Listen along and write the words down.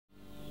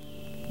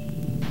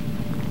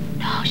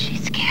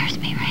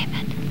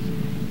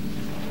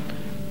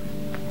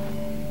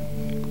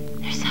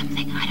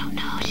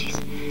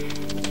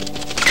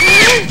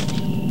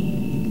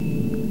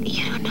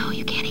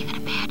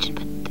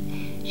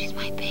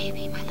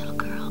baby, my little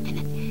girl,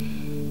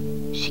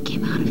 and she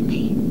came out of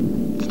me.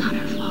 It's not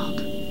her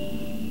fault.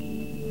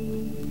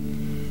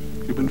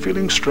 You've been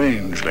feeling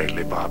strange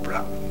lately,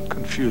 Barbara.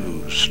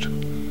 Confused.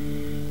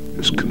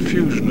 This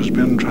confusion has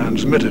been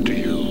transmitted to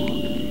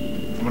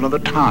you from another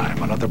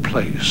time, another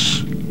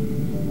place,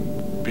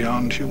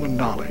 beyond human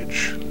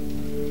knowledge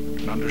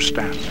and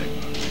understanding.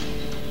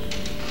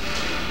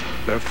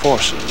 They're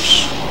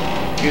forces,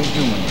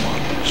 inhuman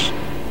ones,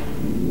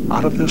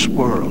 out of this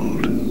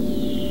world,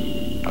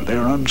 and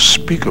they're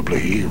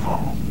unspeakably evil.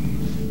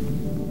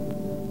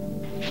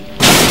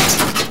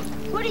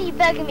 What are you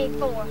begging me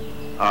for?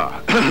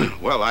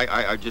 Well,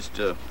 I just,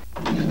 Oh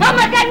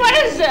my God, what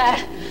is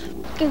that?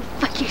 Go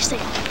fuck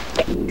yourself.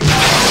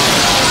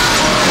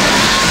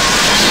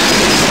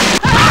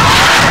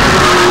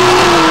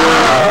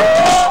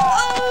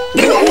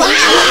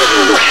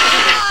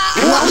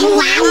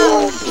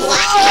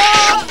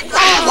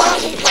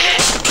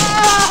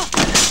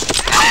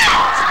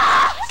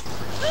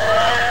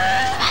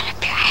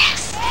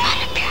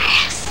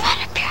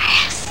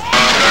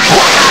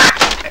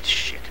 That's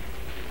shit.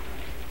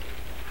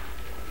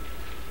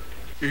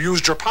 You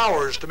used your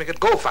powers to make it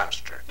go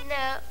faster.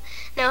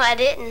 No, I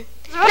didn't.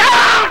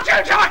 Don't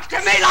you talk to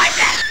me like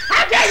that!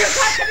 How dare you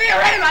talk to me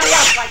or anybody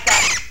else like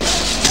that?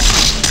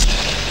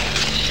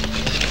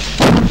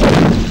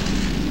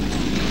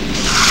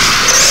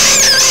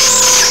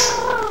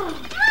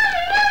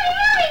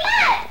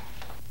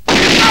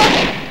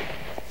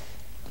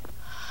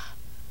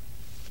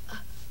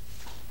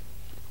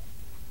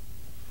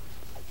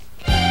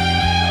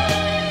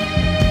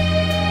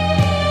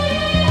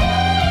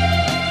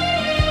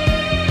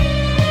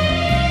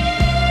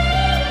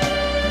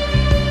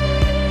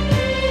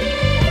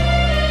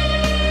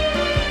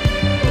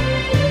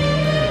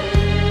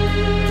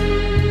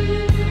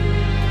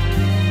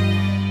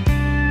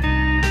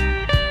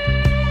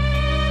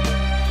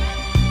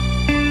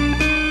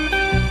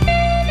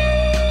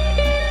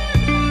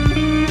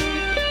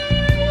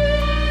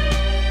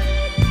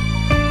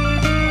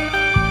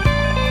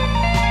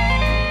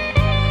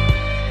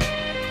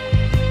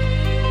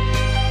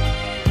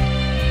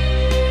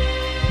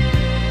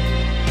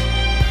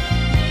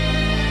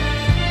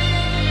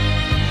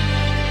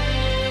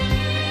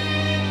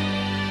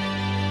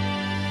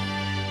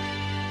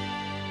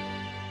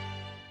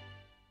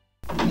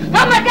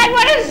 Oh my God,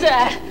 what is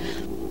that?